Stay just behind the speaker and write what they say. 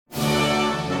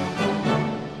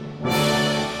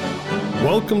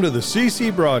Welcome to the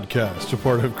CC Broadcast, a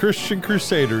part of Christian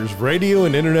Crusaders Radio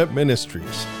and Internet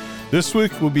Ministries. This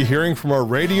week we'll be hearing from our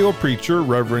radio preacher,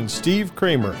 Reverend Steve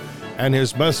Kramer, and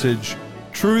his message,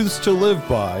 Truths to Live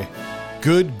By,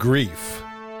 Good Grief.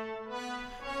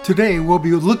 Today we'll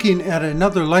be looking at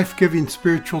another life-giving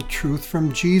spiritual truth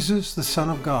from Jesus, the Son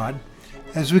of God,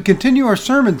 as we continue our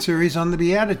sermon series on the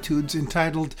Beatitudes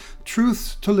entitled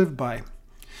Truths to Live By.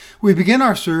 We begin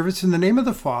our service in the name of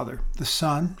the Father, the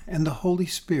Son, and the Holy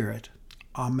Spirit.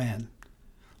 Amen.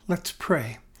 Let's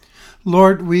pray.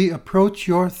 Lord, we approach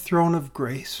your throne of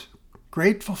grace,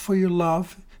 grateful for your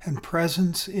love and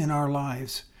presence in our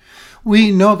lives.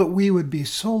 We know that we would be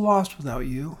so lost without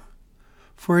you,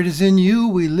 for it is in you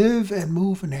we live and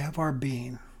move and have our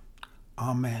being.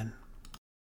 Amen.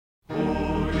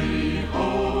 Holy,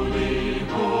 holy,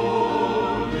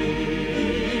 holy,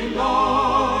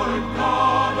 Lord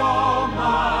God Almighty,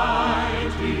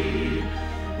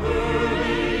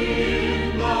 early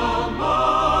in the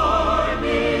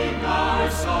morning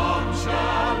our song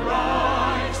shall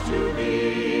rise to thee.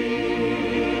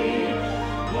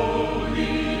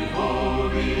 Holy,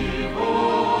 holy,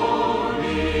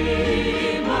 holy,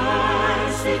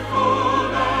 merciful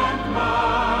and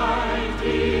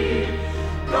mighty,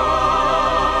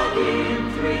 God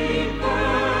in three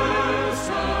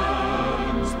persons,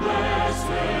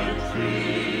 blessed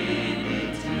Trinity.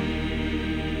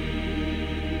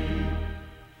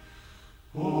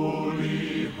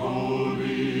 Holy,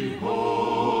 holy,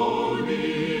 holy,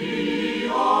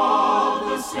 all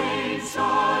the saints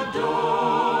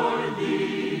adore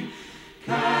thee,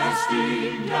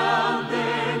 casting down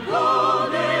their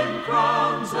golden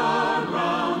crowns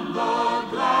around the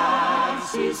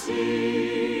glassy sea.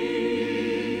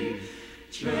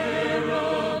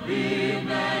 Cherubim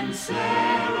and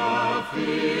seraphim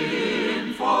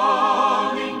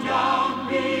falling down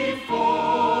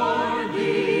before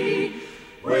thee,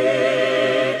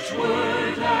 which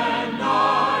word and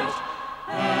art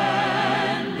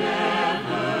and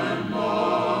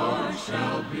evermore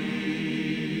shall be.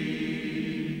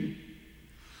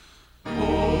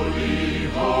 Holy,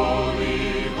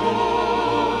 holy,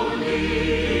 holy,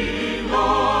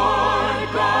 Lord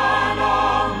God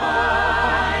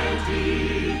Almighty,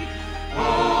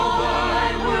 all thy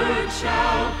works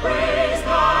shall praise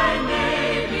thy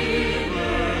name in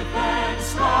earth and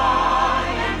sky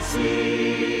and sea.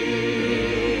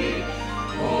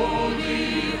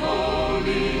 Holy,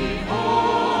 holy,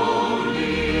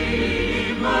 holy,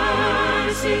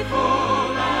 merciful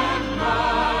and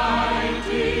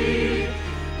mighty,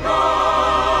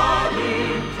 God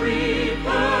in three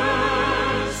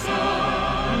persons,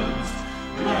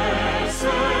 blessed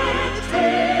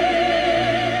Trinity.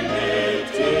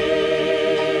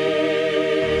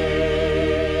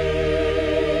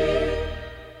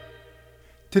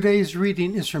 Today's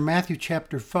reading is from Matthew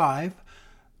chapter 5,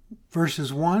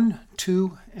 verses 1,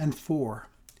 2, and 4.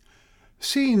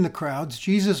 Seeing the crowds,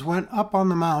 Jesus went up on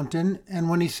the mountain, and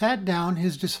when he sat down,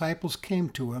 his disciples came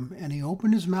to him, and he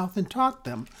opened his mouth and taught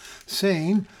them,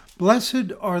 saying,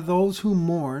 Blessed are those who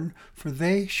mourn, for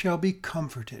they shall be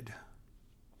comforted.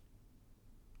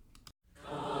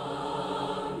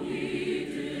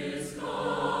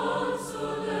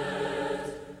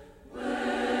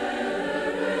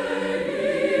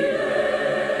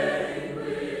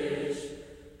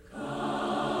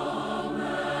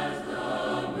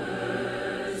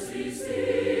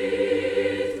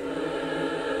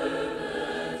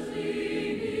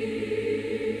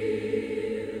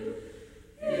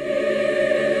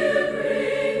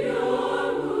 Bring your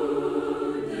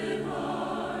wounded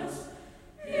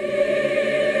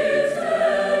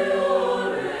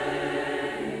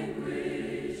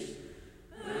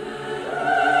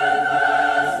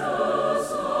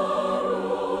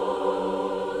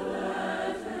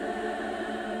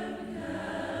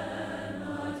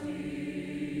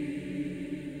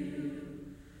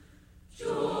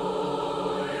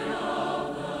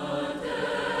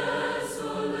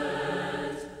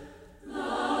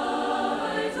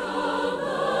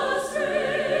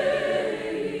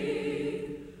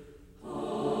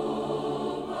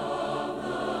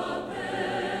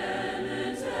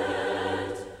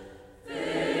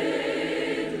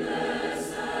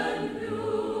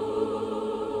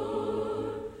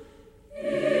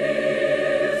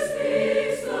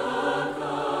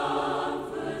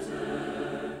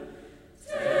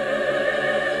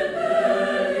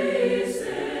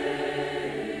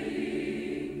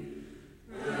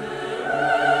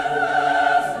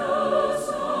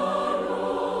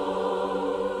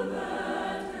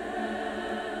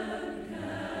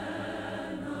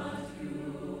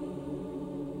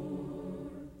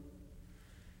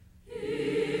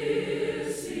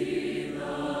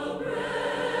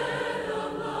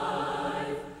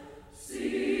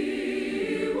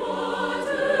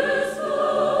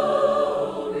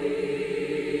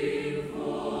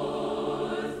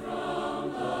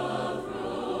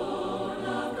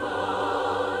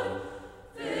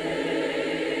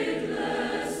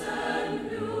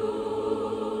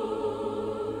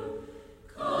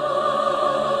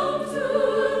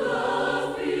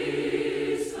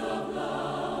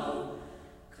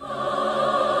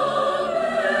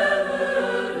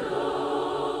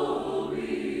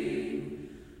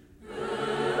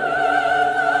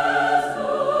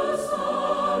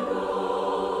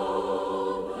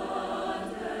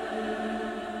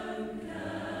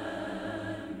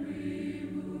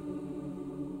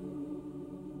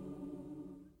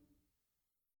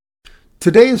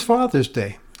Today is Father's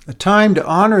Day, a time to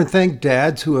honor and thank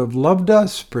dads who have loved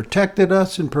us, protected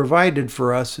us, and provided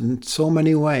for us in so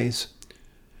many ways.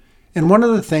 And one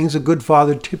of the things a good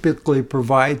father typically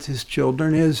provides his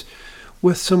children is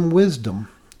with some wisdom,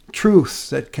 truths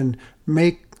that can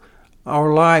make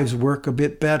our lives work a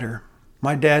bit better.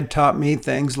 My dad taught me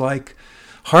things like,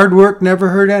 hard work never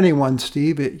hurt anyone,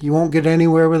 Steve. You won't get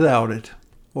anywhere without it.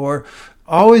 Or,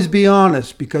 always be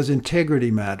honest because integrity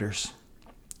matters.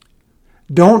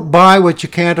 Don't buy what you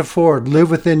can't afford.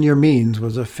 Live within your means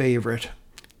was a favorite.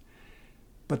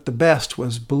 But the best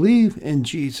was believe in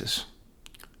Jesus.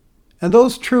 And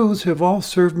those truths have all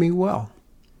served me well.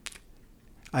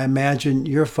 I imagine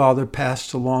your father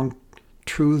passed along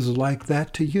truths like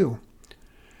that to you.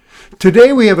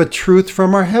 Today we have a truth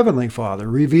from our Heavenly Father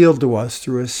revealed to us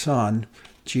through His Son,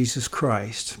 Jesus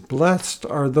Christ. Blessed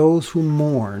are those who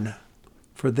mourn,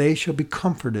 for they shall be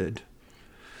comforted.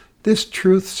 This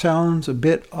truth sounds a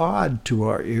bit odd to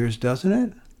our ears, doesn't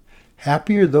it?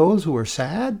 Happy are those who are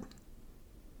sad?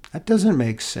 That doesn't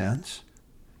make sense.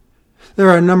 There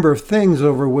are a number of things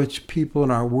over which people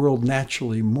in our world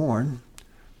naturally mourn.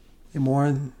 They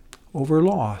mourn over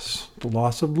loss, the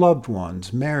loss of loved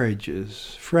ones,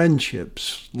 marriages,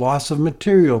 friendships, loss of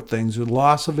material things, or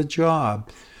loss of a job.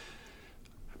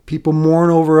 People mourn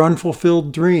over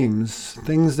unfulfilled dreams,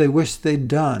 things they wish they'd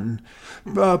done.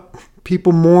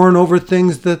 People mourn over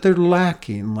things that they're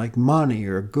lacking, like money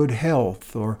or good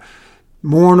health, or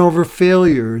mourn over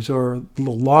failures or the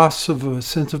loss of a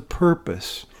sense of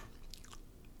purpose.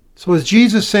 So is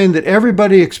Jesus saying that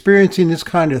everybody experiencing this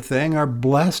kind of thing are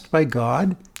blessed by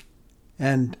God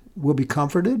and will be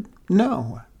comforted?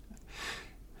 No.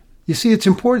 You see, it's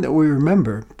important that we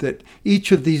remember that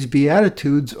each of these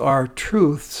Beatitudes are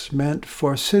truths meant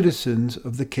for citizens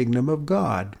of the kingdom of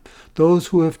God, those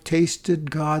who have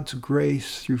tasted God's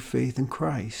grace through faith in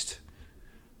Christ.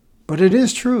 But it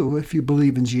is true, if you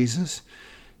believe in Jesus,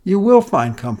 you will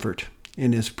find comfort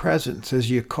in His presence as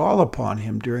you call upon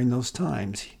Him during those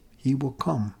times. He will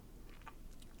come.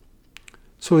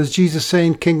 So is Jesus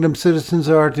saying kingdom citizens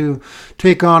are to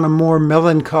take on a more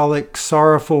melancholic,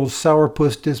 sorrowful,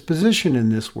 sourpuss disposition in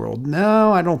this world?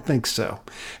 No, I don't think so.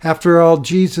 After all,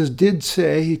 Jesus did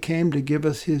say He came to give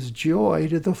us His joy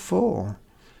to the full.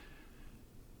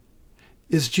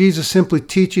 Is Jesus simply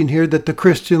teaching here that the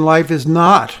Christian life is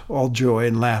not all joy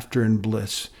and laughter and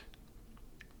bliss?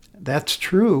 That's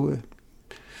true.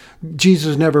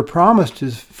 Jesus never promised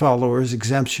His followers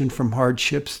exemption from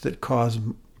hardships that cause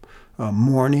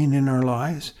mourning in our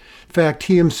lives. In fact,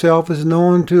 He Himself is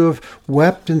known to have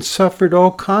wept and suffered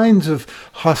all kinds of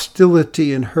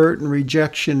hostility and hurt and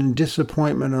rejection and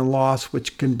disappointment and loss,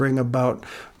 which can bring about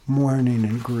mourning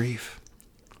and grief.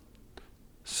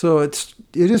 So it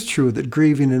is true that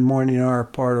grieving and mourning are a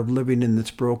part of living in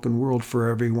this broken world for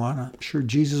everyone. I'm sure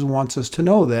Jesus wants us to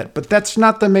know that, but that's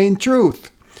not the main truth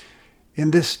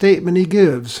in this statement He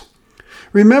gives.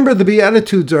 Remember, the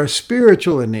Beatitudes are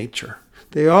spiritual in nature.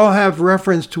 They all have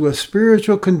reference to a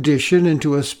spiritual condition and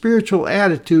to a spiritual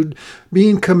attitude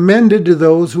being commended to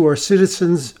those who are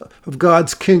citizens of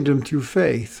God's kingdom through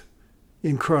faith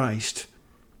in Christ.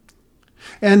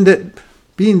 And that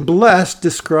being blessed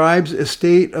describes a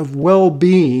state of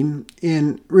well-being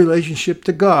in relationship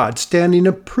to God, standing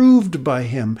approved by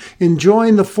Him,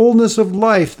 enjoying the fullness of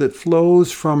life that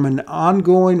flows from an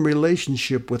ongoing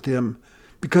relationship with Him,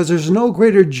 because there's no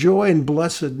greater joy and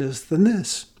blessedness than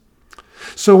this.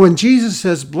 So when Jesus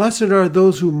says, blessed are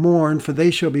those who mourn, for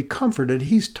they shall be comforted,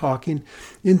 He's talking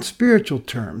in spiritual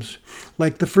terms.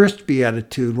 Like the first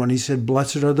Beatitude when He said,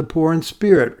 blessed are the poor in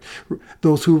spirit,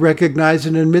 those who recognize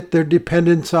and admit their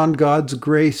dependence on God's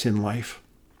grace in life.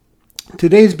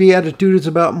 Today's Beatitude is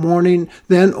about mourning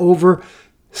then over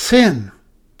sin.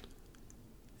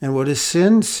 And what is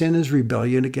sin? Sin is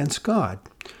rebellion against God,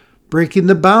 breaking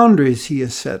the boundaries He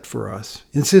has set for us,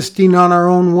 insisting on our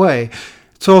own way.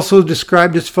 It's also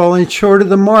described as falling short of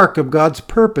the mark of God's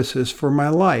purposes for my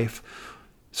life.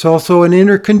 It's also an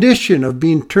inner condition of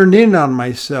being turned in on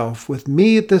myself, with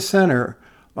me at the center,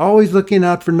 always looking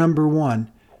out for number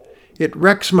one. It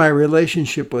wrecks my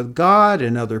relationship with God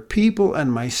and other people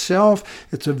and myself.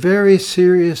 It's a very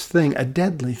serious thing, a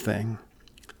deadly thing.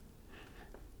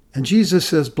 And Jesus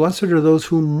says, blessed are those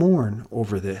who mourn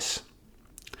over this.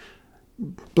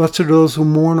 Blessed are those who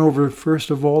mourn over, first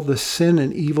of all, the sin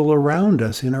and evil around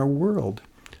us in our world.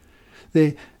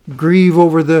 They grieve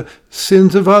over the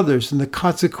sins of others and the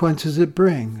consequences it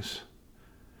brings.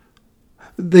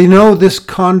 They know this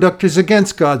conduct is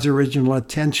against God's original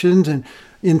intentions,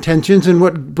 and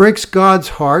what breaks God's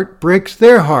heart breaks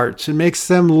their hearts and makes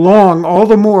them long all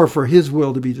the more for His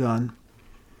will to be done.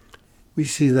 We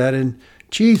see that in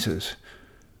Jesus,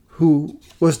 who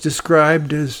was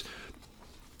described as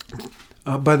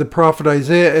by the prophet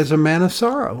Isaiah as a man of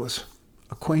sorrows,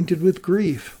 acquainted with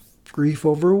grief. Grief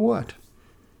over what?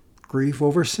 Grief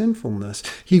over sinfulness.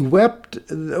 He wept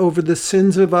over the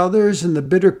sins of others and the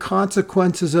bitter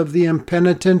consequences of the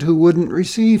impenitent who wouldn't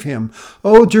receive him.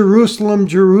 "Oh, Jerusalem,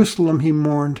 Jerusalem," he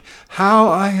mourned, "how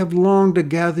I have longed to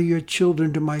gather your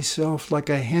children to myself like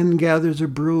a hen gathers a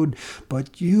brood,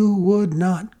 but you would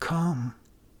not come."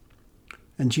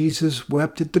 And Jesus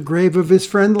wept at the grave of his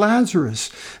friend Lazarus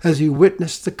as he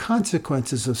witnessed the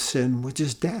consequences of sin, which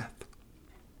is death.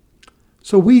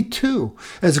 So we too,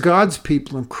 as God's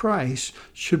people in Christ,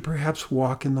 should perhaps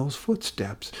walk in those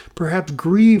footsteps, perhaps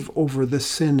grieve over the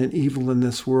sin and evil in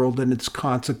this world and its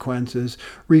consequences,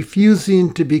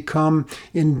 refusing to become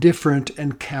indifferent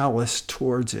and callous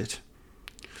towards it.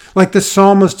 Like the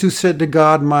psalmist who said to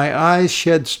God, "My eyes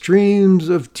shed streams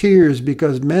of tears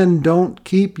because men don't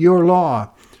keep your law."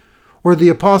 Or the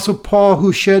Apostle Paul,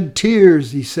 who shed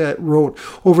tears, wrote,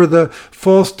 over the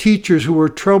false teachers who were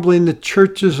troubling the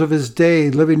churches of his day,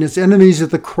 living as enemies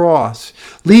of the cross,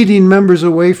 leading members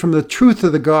away from the truth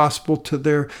of the gospel to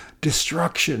their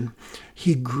destruction.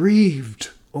 He grieved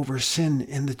over sin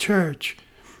in the church.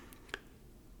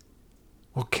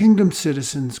 Well, kingdom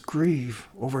citizens grieve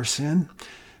over sin.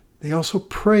 They also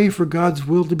pray for God's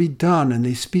will to be done, and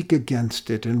they speak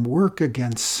against it and work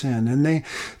against sin. And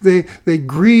they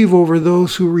grieve over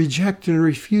those who reject and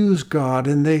refuse God.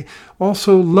 And they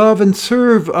also love and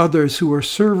serve others who are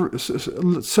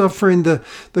suffering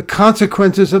the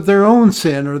consequences of their own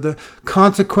sin, or the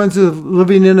consequences of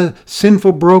living in a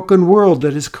sinful, broken world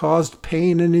that has caused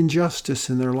pain and injustice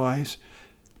in their lives.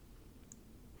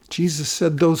 Jesus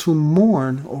said those who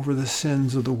mourn over the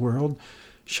sins of the world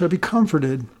shall be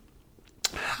comforted.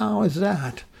 How is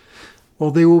that?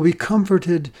 Well, they will be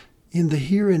comforted in the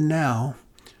here and now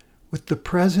with the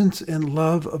presence and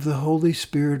love of the Holy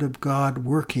Spirit of God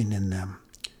working in them.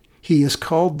 He is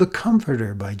called the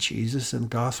Comforter by Jesus in the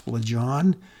Gospel of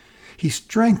John. He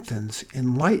strengthens,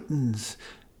 enlightens,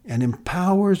 and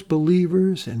empowers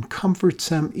believers and comforts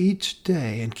them each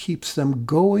day and keeps them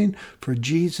going for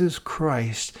Jesus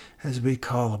Christ as we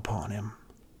call upon him.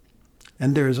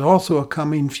 And there is also a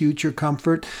coming future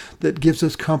comfort that gives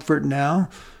us comfort now,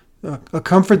 a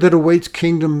comfort that awaits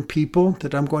kingdom people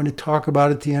that I'm going to talk about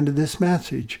at the end of this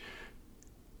message.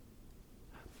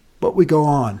 But we go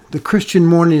on. The Christian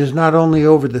mourning is not only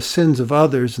over the sins of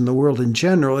others and the world in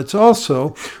general, it's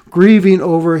also grieving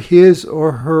over his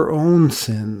or her own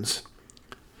sins.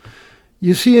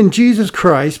 You see, in Jesus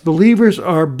Christ, believers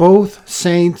are both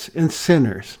saints and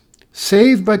sinners,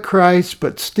 saved by Christ,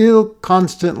 but still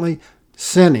constantly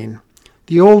sinning.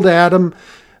 The old Adam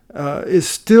is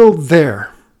still there,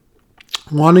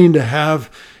 wanting to have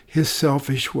his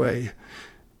selfish way.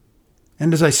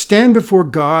 And as I stand before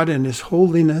God and his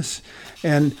holiness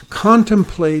and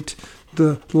contemplate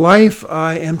the life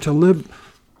I am to live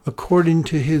according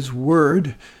to his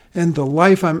word and the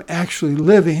life I'm actually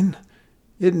living,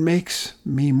 it makes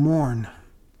me mourn.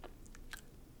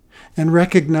 And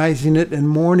recognizing it and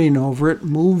mourning over it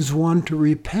moves one to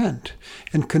repent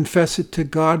and confess it to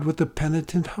God with a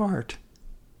penitent heart.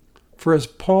 For as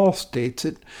Paul states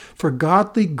it, for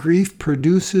godly grief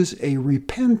produces a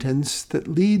repentance that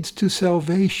leads to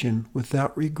salvation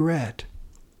without regret.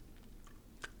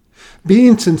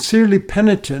 Being sincerely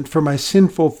penitent for my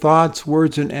sinful thoughts,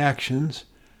 words, and actions,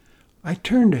 I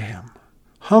turn to him,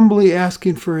 humbly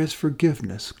asking for his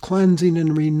forgiveness, cleansing,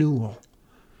 and renewal,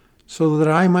 so that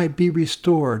I might be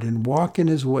restored and walk in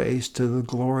his ways to the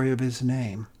glory of his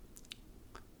name.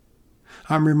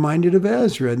 I'm reminded of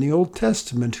Ezra in the Old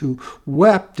Testament, who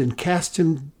wept and cast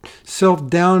himself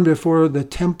down before the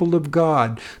temple of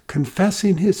God,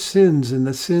 confessing his sins and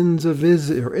the sins of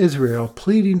Israel,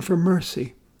 pleading for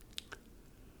mercy.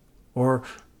 Or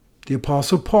the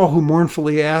Apostle Paul, who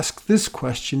mournfully asked this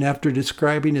question after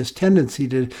describing his tendency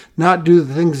to not do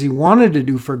the things he wanted to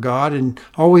do for God and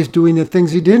always doing the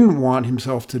things he didn't want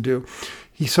himself to do.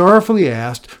 He sorrowfully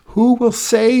asked, "Who will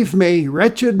save me,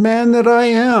 wretched man that I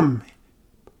am?"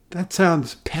 That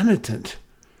sounds penitent.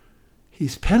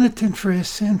 He's penitent for his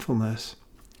sinfulness.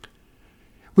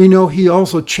 We know he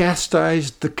also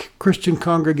chastised the Christian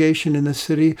congregation in the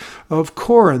city of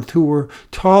Corinth, who were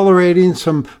tolerating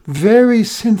some very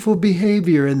sinful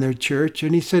behavior in their church.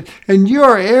 And he said, "And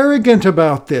you're arrogant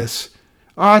about this.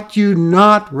 Ought you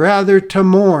not rather to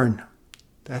mourn?"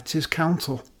 That's his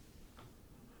counsel.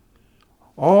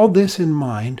 All this in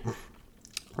mind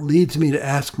leads me to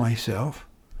ask myself,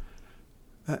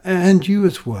 and you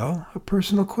as well, a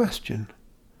personal question.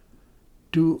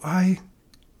 Do I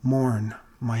mourn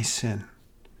my sin.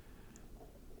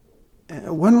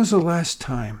 When was the last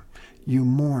time you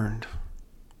mourned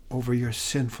over your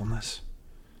sinfulness?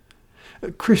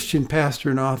 A Christian pastor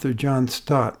and author John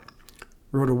Stott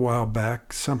wrote a while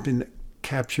back something that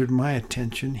captured my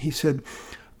attention. He said,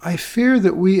 "I fear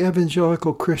that we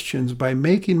evangelical Christians, by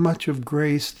making much of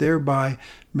grace, thereby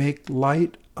make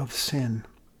light of sin.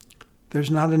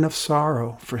 There's not enough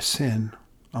sorrow for sin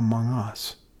among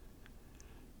us."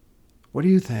 What do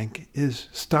you think? Is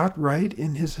Stott right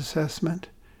in his assessment?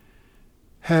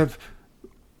 Have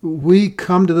we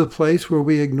come to the place where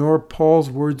we ignore Paul's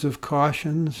words of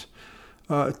cautions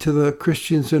to the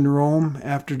Christians in Rome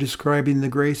after describing the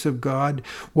grace of God?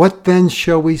 "What then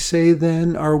shall we say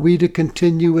then? Are we to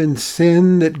continue in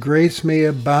sin that grace may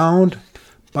abound?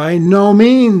 By no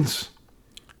means."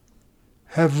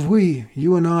 Have we,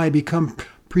 you and I, become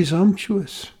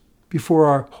presumptuous before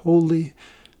our holy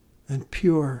and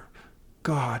pure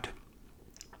God?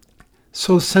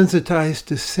 So sensitized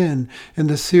to sin and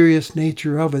the serious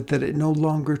nature of it that it no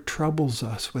longer troubles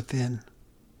us within?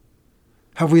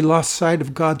 Have we lost sight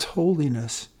of God's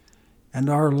holiness and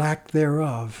our lack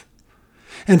thereof,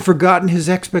 and forgotten his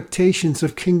expectations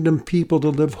of kingdom people to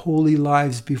live holy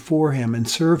lives before him and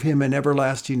serve him in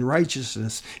everlasting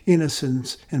righteousness,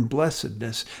 innocence, and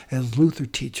blessedness, as Luther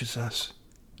teaches us?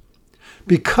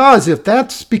 Because if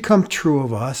that's become true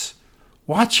of us,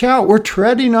 watch out, we're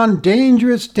treading on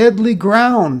dangerous, deadly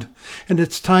ground. And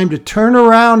it's time to turn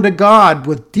around to God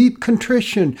with deep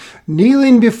contrition,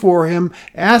 kneeling before him,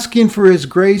 asking for his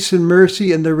grace and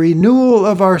mercy and the renewal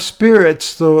of our spirits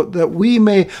so that we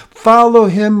may follow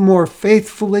him more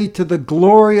faithfully to the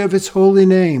glory of his holy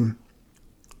name.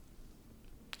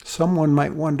 Someone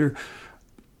might wonder,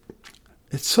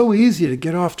 it's so easy to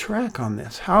get off track on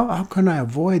this. How can I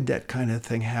avoid that kind of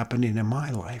thing happening in my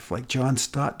life, like John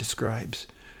Stott describes?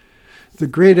 The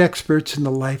great experts in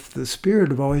the life of the Spirit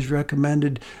have always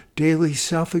recommended daily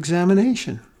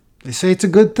self-examination. They say it's a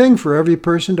good thing for every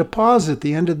person to pause at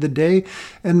the end of the day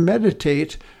and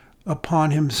meditate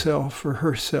upon himself or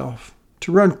herself,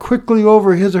 to run quickly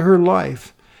over his or her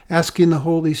life, asking the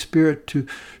Holy Spirit to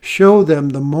show them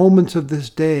the moments of this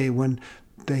day when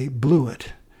they blew it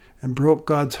and broke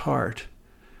God's heart.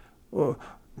 Or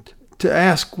to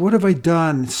ask, what have I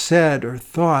done, said, or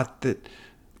thought that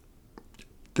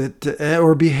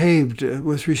or behaved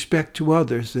with respect to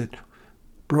others that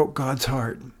broke God's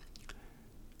heart?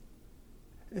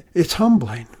 It's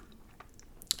humbling,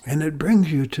 and it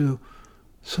brings you to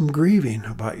some grieving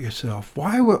about yourself.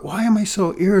 Why am I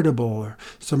so irritable, or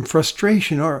some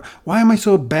frustration, or why am I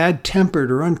so bad-tempered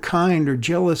or unkind or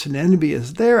jealous and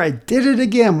envious? There, I did it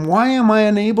again. Why am I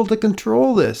unable to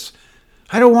control this?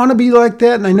 I don't want to be like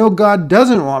that, and I know God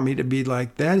doesn't want me to be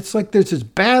like that. It's like there's this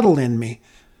battle in me.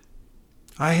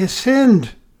 I have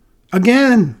sinned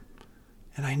again,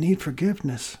 and I need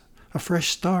forgiveness, a fresh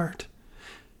start.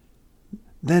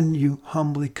 Then you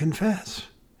humbly confess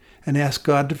and ask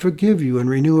God to forgive you and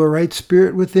renew a right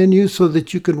spirit within you so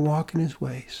that you can walk in his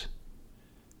ways.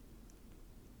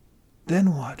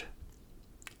 Then what?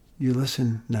 You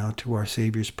listen now to our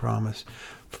Savior's promise,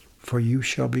 for you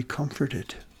shall be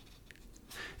comforted.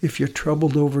 If you're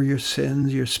troubled over your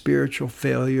sins, your spiritual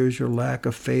failures, your lack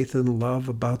of faith and love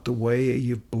about the way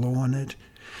you've blown it,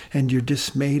 and you're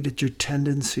dismayed at your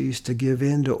tendencies to give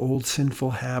in to old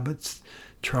sinful habits,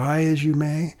 try as you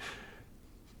may,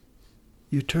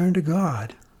 you turn to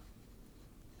God,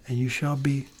 and you shall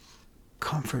be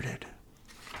comforted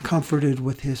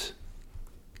with his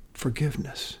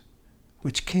forgiveness,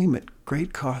 which came at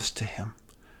great cost to him.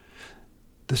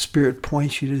 The Spirit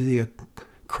points you to the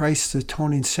Christ's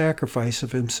atoning sacrifice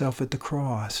of himself at the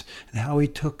cross, and how he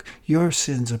took your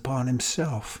sins upon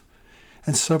himself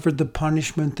and suffered the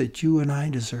punishment that you and I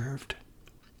deserved.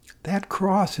 That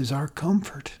cross is our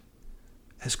comfort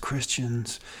as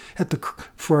Christians.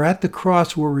 For at the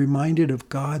cross we're reminded of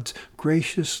God's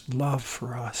gracious love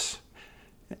for us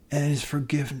and his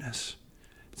forgiveness.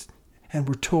 And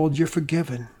we're told you're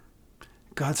forgiven.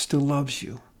 God still loves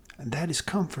you, and that is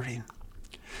comforting.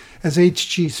 As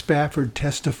H.G. Spafford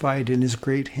testified in his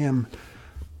great hymn,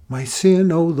 "My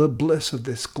sin, oh, the bliss of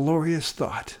this glorious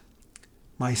thought.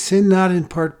 My sin, not in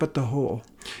part but the whole,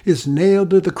 is nailed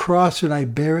to the cross, and I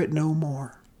bear it no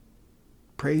more.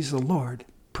 Praise the Lord,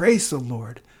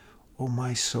 O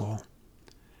my soul.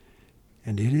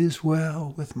 And it is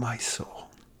well with my soul."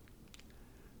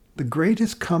 The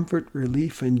greatest comfort,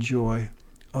 relief, and joy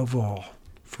of all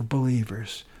for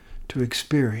believers to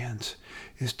experience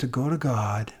is to go to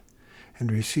God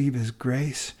and receive his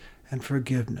grace and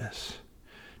forgiveness,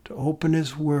 to open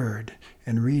his word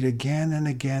and read again and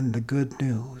again the good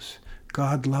news.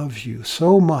 God loves you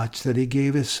so much that he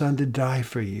gave his Son to die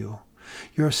for you.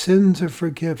 Your sins are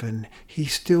forgiven. He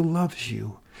still loves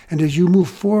you. And as you move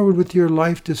forward with your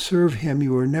life to serve him,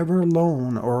 you are never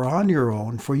alone or on your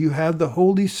own, for you have the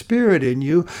Holy Spirit in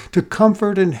you to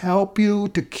comfort and help you,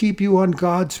 to keep you on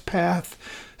God's path,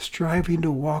 striving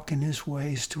to walk in his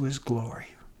ways to his glory.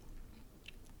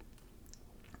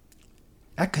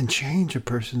 That can change a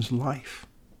person's life,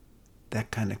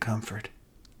 that kind of comfort.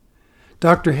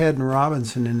 Dr. Haddon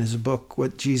Robinson, in his book,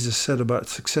 What Jesus Said About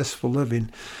Successful Living,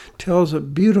 tells a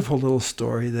beautiful little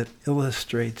story that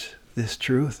illustrates this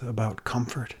truth about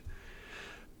comfort.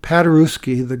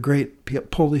 Paderewski, the great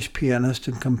Polish pianist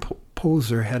and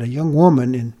composer, had a young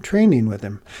woman in training with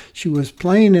him. She was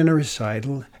playing in a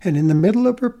recital, and in the middle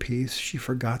of her piece, she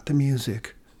forgot the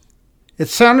music. It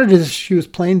sounded as if she was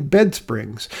playing bed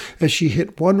springs, as she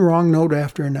hit one wrong note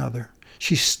after another.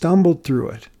 She stumbled through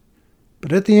it.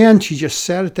 But at the end, she just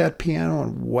sat at that piano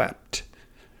and wept.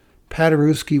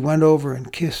 Paderewski went over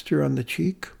and kissed her on the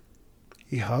cheek.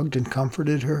 He hugged and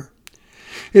comforted her.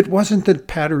 It wasn't that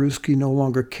Paderewski no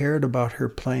longer cared about her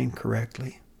playing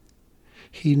correctly.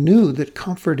 He knew that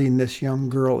comforting this young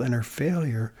girl in her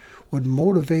failure would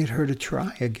motivate her to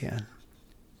try again.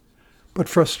 But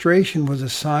frustration was a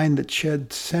sign that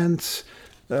shed sense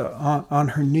on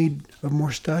her need of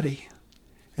more study.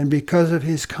 And because of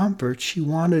his comfort, she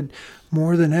wanted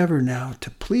more than ever now to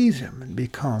please him and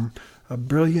become a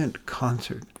brilliant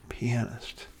concert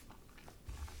pianist.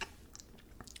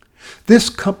 This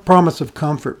promise of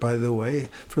comfort, by the way,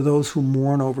 for those who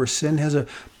mourn over sin, has a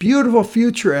beautiful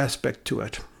future aspect to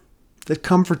it that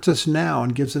comforts us now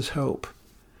and gives us hope.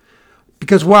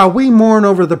 Because while we mourn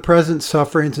over the present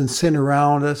sufferings and sin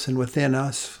around us and within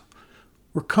us,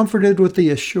 we're comforted with the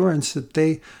assurance that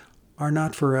they are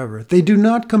not forever. They do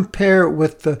not compare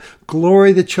with the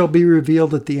glory that shall be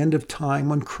revealed at the end of time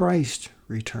when Christ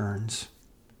returns.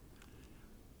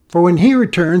 For when he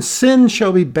returns, sin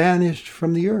shall be banished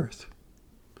from the earth.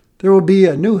 There will be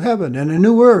a new heaven and a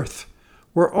new earth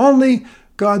where only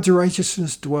God's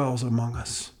righteousness dwells among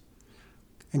us.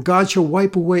 And God shall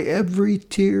wipe away every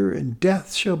tear, and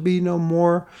death shall be no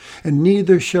more, and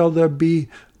neither shall there be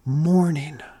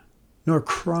mourning, nor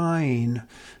crying,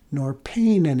 nor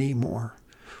pain any more,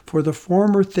 for the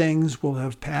former things will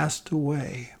have passed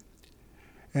away,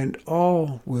 and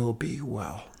all will be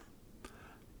well,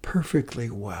 perfectly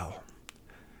well,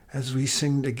 as we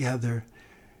sing together,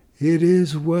 "It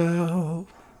is well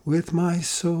with my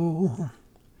soul.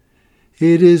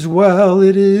 It is well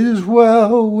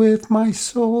with my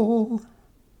soul."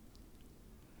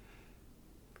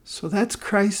 So that's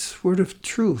Christ's word of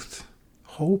truth,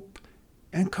 hope,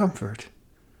 and comfort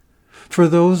for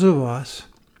those of us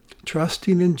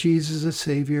trusting in Jesus as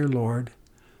Savior, Lord,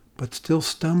 but still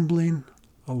stumbling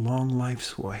along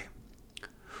life's way,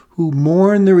 who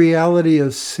mourn the reality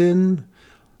of sin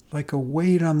like a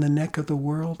weight on the neck of the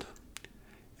world,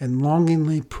 and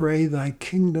longingly pray, "Thy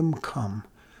kingdom come,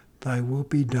 thy will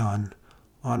be done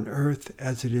on earth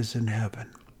as it is in heaven."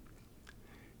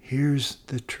 Here's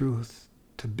the truth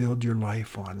to build your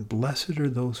life on. Blessed are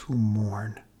those who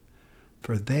mourn,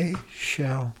 for they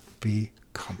shall be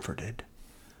comforted.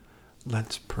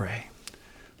 Let's pray.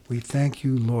 We thank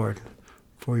you, Lord,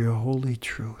 for your holy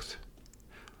truth.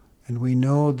 And we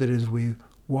know that as we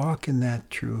walk in that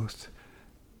truth,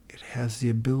 it has the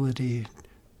ability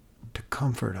to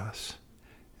comfort us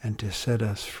and to set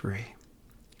us free.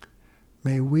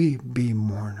 May we be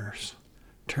mourners,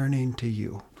 turning to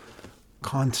you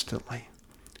constantly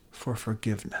for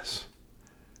forgiveness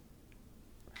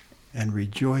and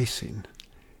rejoicing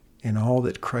in all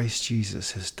that Christ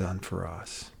Jesus has done for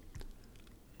us.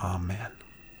 Amen.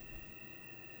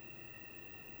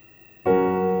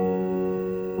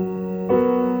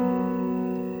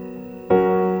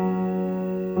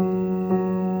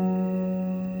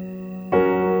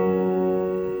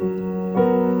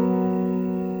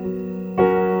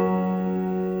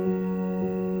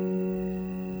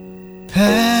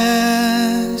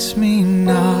 Pass me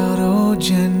not, O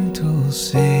gentle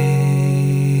Savior.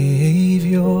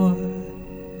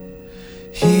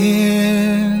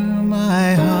 Hear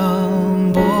my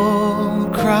humble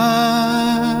cry.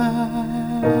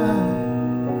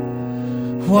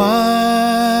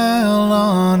 While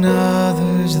on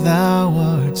others thou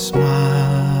art smiling,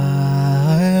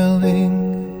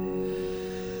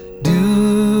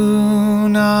 do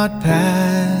not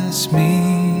pass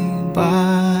me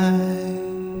by.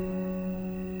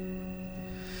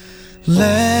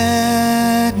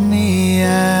 Let me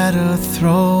at a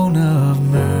throne of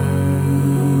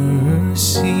mercy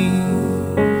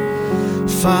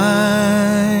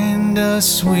find a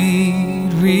sweet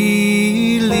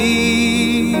relief.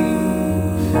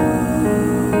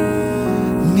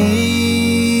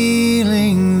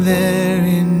 Kneeling there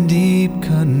in deep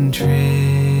contrition,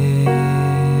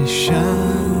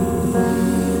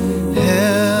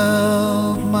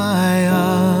 help my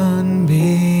unbelief.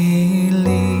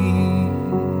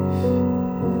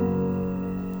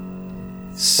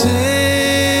 Savior,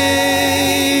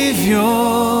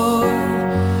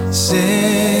 Savior,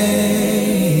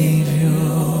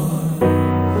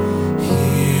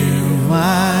 hear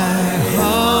my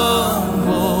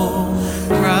humble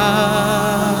cry.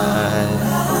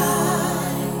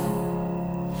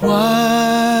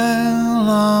 While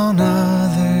on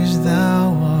others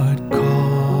thou art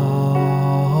calling,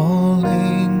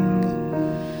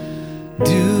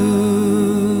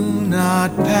 do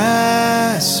not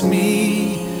pass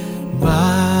me by.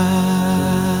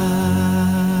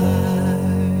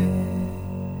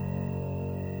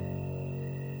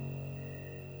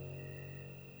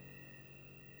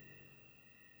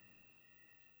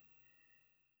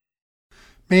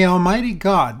 May Almighty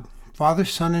God, Father,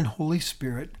 Son, and Holy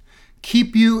Spirit,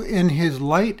 keep you in his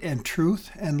light and truth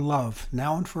and love,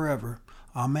 now and forever.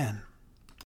 Amen.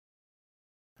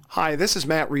 Hi, this is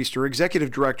Matt Reister,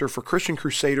 Executive Director for Christian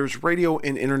Crusaders Radio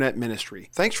and Internet Ministry.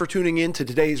 Thanks for tuning in to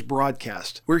today's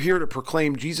broadcast. We're here to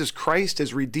proclaim Jesus Christ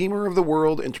as Redeemer of the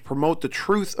world and to promote the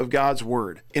truth of God's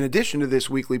Word. In addition to this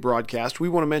weekly broadcast, we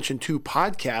want to mention 2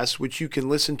 podcasts which you can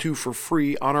listen to for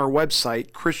free on our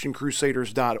website,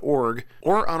 ChristianCrusaders.org,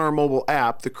 or on our mobile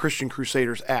app, the Christian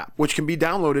Crusaders app, which can be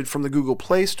downloaded from the Google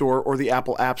Play Store or the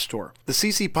Apple App Store. The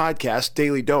CC Podcast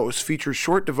Daily Dose features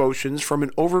short devotions from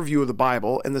an overview of the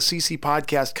Bible, and the CC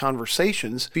Podcast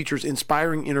Conversations features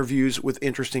inspiring interviews with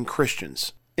interesting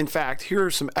Christians. In fact, here are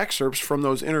some excerpts from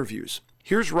those interviews.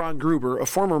 Here's Ron Gruber, a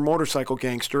former motorcycle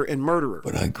gangster and murderer.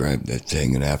 But I grabbed that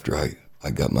thing, and after I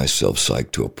got myself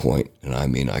psyched to a point, and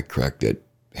I cracked that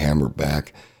hammer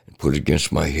back and put it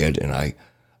against my head, and I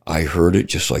heard it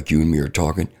just like you and me are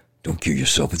talking. Don't kill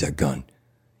yourself with that gun.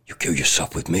 You kill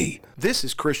yourself with me. This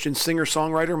is Christian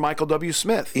singer-songwriter Michael W.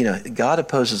 Smith. You know, God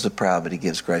opposes the proud, but he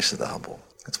gives grace to the humble.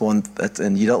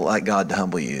 And you don't like God to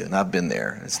humble you, and I've been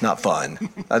there. It's not fun.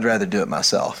 I'd rather do it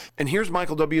myself. And here's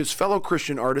Michael W.'s fellow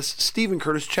Christian artist, Stephen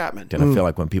Curtis Chapman. And I feel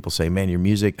like when people say, man, your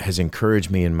music has encouraged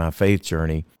me in my faith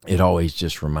journey, it always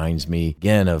just reminds me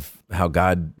again of how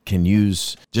God can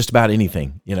use just about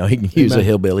anything. You know, he can use a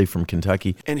hillbilly from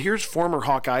Kentucky. And here's former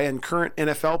Hawkeye and current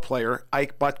NFL player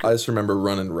Ike Butker. I just remember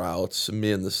running routes.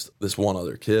 Me and this one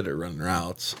other kid are running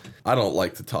routes. I don't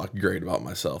like to talk great about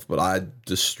myself, but I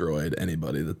destroyed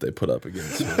anybody that they put up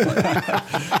against me.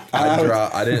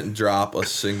 I didn't drop a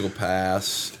single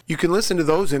pass. You can listen to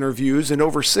those interviews and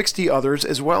over 60 others,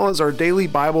 as well as our daily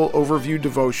Bible overview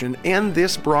devotion and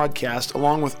this broadcast,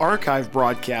 along with archive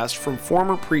broadcasts from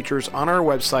former preachers on our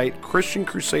website,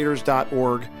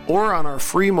 ChristianCrusaders.org, or on our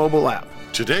free mobile app.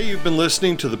 Today you've been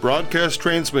listening to the broadcast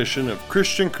transmission of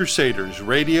Christian Crusaders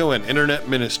Radio and Internet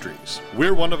Ministries.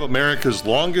 We're one of America's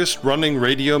longest-running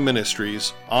radio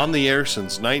ministries, on the air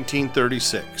since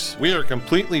 1936. We are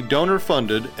completely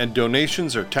donor-funded and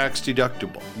donations are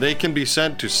tax-deductible. They can be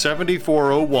sent to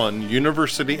 7401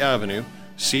 University Avenue,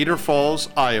 Cedar Falls,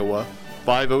 Iowa,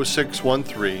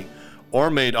 50613, or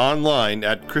made online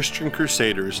at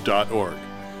ChristianCrusaders.org.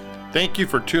 Thank you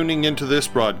for tuning into this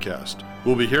broadcast.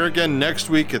 We'll be here again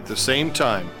next week at the same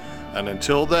time, and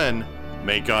until then,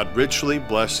 may God richly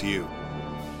bless you.